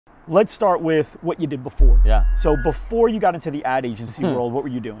let's start with what you did before. Yeah. So before you got into the ad agency world, what were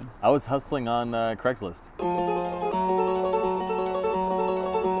you doing? I was hustling on Craigslist.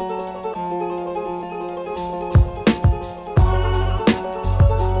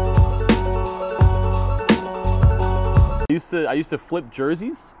 I used to flip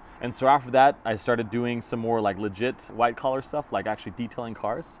jerseys, and so after that I started doing some more like legit white collar stuff, like actually detailing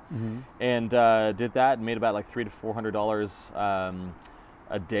cars, and did that and made about like $300 to $400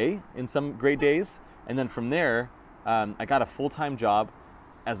 a day in some great days. And then from there I got a full-time job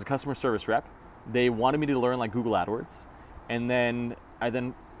as a customer service rep. They wanted me to learn like Google AdWords, and then I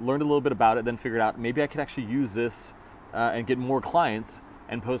learned a little bit about it, then figured out maybe I could actually use this and get more clients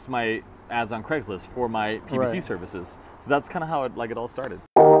and post my ads on Craigslist for my PPC services. So that's kind of how it all started.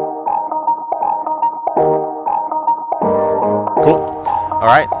 Cool. All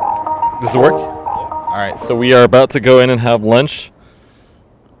right. Does it work? All right. So we are about to go in and have lunch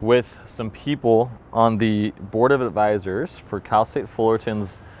with some people on the board of advisors for Cal State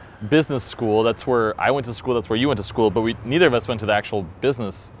Fullerton's business school. That's where I went to school. That's where you went to school. But neither of us went to the actual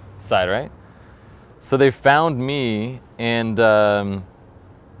business side, right? So they found me and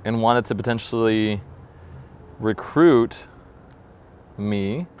wanted to potentially recruit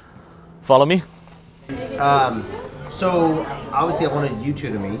me. Follow me? So obviously I wanted you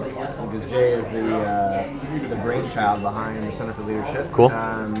two to meet because Jay is the brainchild behind the Center for Leadership. Cool.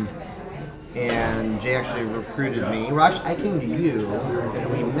 And Jay actually recruited me. Well, actually, I came to you and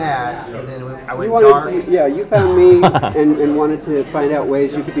we met, and then I went dark. Yeah, you found me and wanted to find out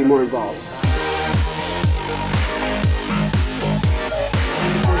ways you could be more involved.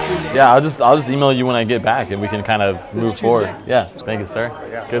 Yeah, I'll just email you when I get back, and we can kind of move forward. Yeah, thank you, sir.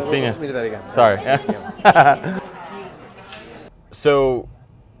 Yeah. Good seeing you. Let's do that again. Sorry. So,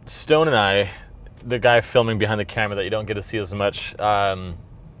 Stone and I, the guy filming behind the camera that you don't get to see as much,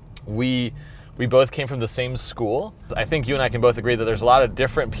 we both came from the same school. I think you and I can both agree that there's a lot of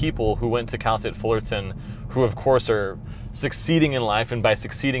different people who went to Cal State Fullerton who, of course, are succeeding in life, and by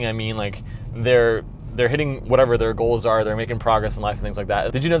succeeding I mean like they're hitting whatever their goals are, they're making progress in life and things like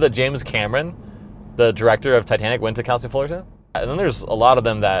that. Did you know that James Cameron, the director of Titanic, went to Cal State Fullerton? And then there's a lot of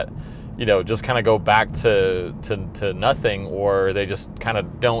them that, you know, just kind of go back to nothing, or they just kind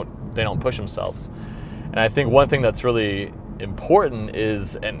of don't push themselves. And I think one thing that's really important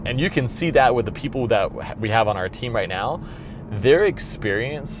is, and you can see that with the people that we have on our team right now, their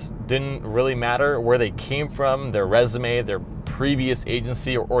experience didn't really matter where they came from, their resume, their previous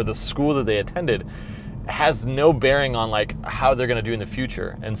agency, or the school that they attended has no bearing on like how they're going to do in the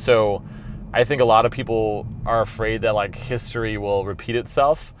future. And so I think a lot of people are afraid that like history will repeat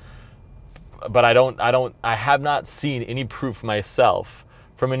itself, but I have not seen any proof myself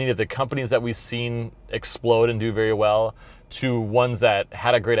from any of the companies that we've seen explode and do very well to ones that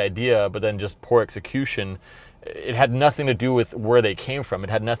had a great idea but then just poor execution. It had nothing to do with where they came from. It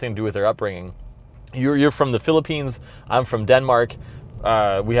had nothing to do with their upbringing. You're from the Philippines, I'm from Denmark.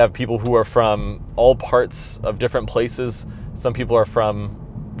 We have people who are from all parts of different places. Some people are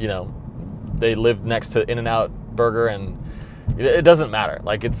from, you know, they live next to In-N-Out Burger, and it doesn't matter.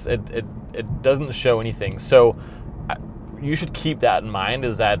 Like it doesn't show anything. So you should keep that in mind,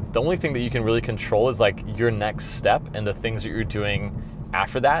 is that the only thing that you can really control is like your next step and the things that you're doing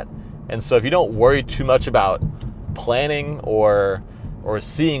after that. And so if you don't worry too much about planning or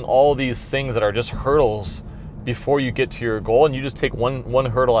seeing all these things that are just hurdles before you get to your goal, and you just take one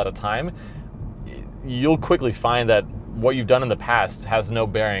hurdle at a time, you'll quickly find that what you've done in the past has no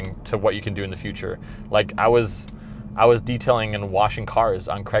bearing to what you can do in the future. Like I was detailing and washing cars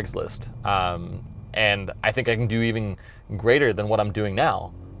on Craigslist, and I think I can do even greater than what I'm doing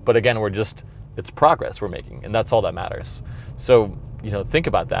now. But again, it's progress we're making, and that's all that matters. So, you know, think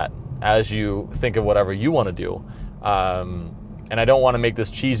about that as you think of whatever you want to do. And I don't want to make this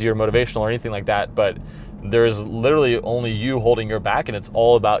cheesy or motivational or anything like that, but there's literally only you holding your back, and it's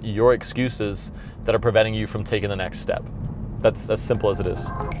all about your excuses that are preventing you from taking the next step. That's as simple as it is.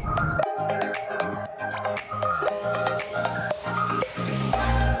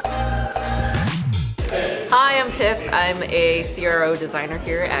 Hi, I'm Tiff. I'm a CRO designer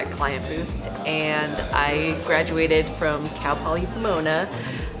here at KlientBoost, and I graduated from Cal Poly Pomona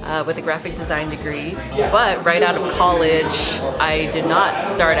with a graphic design degree. But right out of college, I did not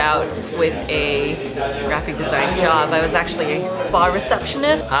start out with a graphic design job. I was actually a spa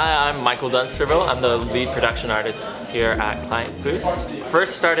receptionist. Hi, I'm Michael Dunsterville. I'm the lead production artist here at KlientBoost.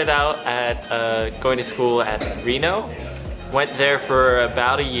 First started out at going to school at Reno. Went there for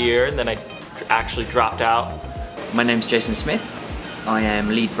about a year, and then I actually dropped out. My name's Jason Smith. I am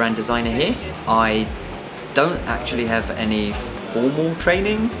lead brand designer here. I don't actually have any formal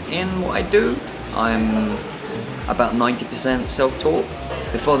training in what I do. I'm about 90% self-taught.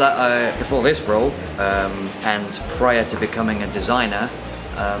 Before that, before this role, and prior to becoming a designer,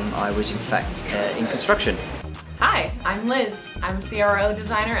 I was in fact in construction. Hi, I'm Liz. I'm a CRO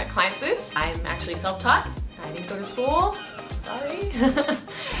designer at KlientBoost. I'm actually self-taught. I didn't go to school, sorry.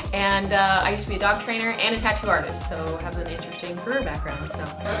 And I used to be a dog trainer and a tattoo artist, so have an interesting career background. So.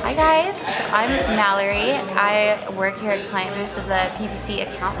 Hi guys, so I'm Mallory. I work here at KlientBoost as a PPC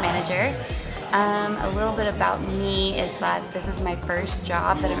account manager. A little bit about me is that this is my first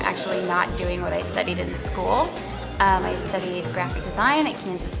job that I'm actually not doing what I studied in school. I studied graphic design at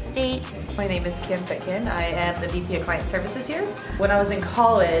Kansas State. My name is Kim Pitkin. I am the VP of Client Services here. When I was in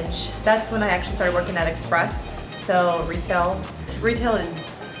college, that's when I actually started working at Express. So retail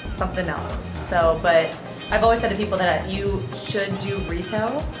is something else. So, but I've always said to people that you should do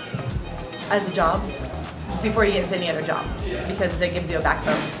retail as a job before you get into any other job because it gives you a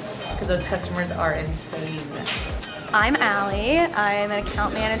backbone. Because those customers are insane. I'm Allie. I'm an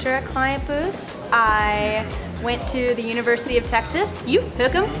account manager at KlientBoost. I went to the University of Texas,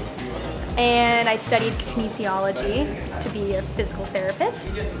 Pick'em, and I studied kinesiology to be a physical therapist.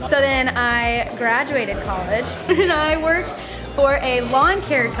 So then I graduated college and I worked for a lawn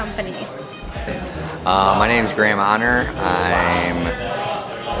care company. My name is Graham Honor.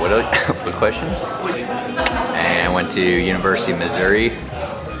 What questions? And I went to University of Missouri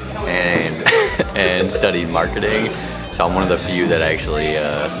and studied marketing. So I'm one of the few that actually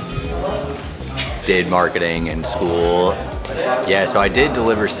did marketing in school. Yeah, so I did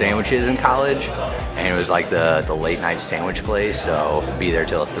deliver sandwiches in college, and it was like the late night sandwich place, so be there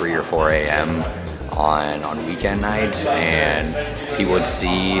till 3 or 4 a.m. on weekend nights, and people would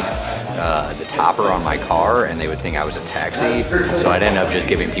see the topper on my car and they would think I was a taxi, so I'd end up just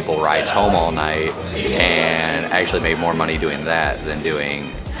giving people rides home all night, and actually made more money doing that than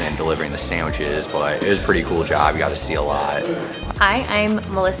delivering the sandwiches. But it was a pretty cool job. You got to see a lot. Hi, I'm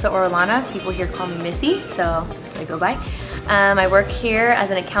Melissa Orlana. People here call me Missy, so that's what I go by. I work here as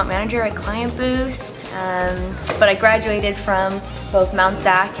an account manager at KlientBoost, but I graduated from both Mount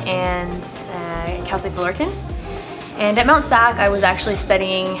Sac and Cal State Fullerton. And at Mount Sac, I was actually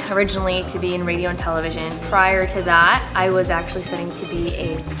studying originally to be in radio and television. Prior to that, I was actually studying to be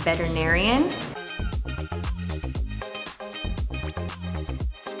a veterinarian.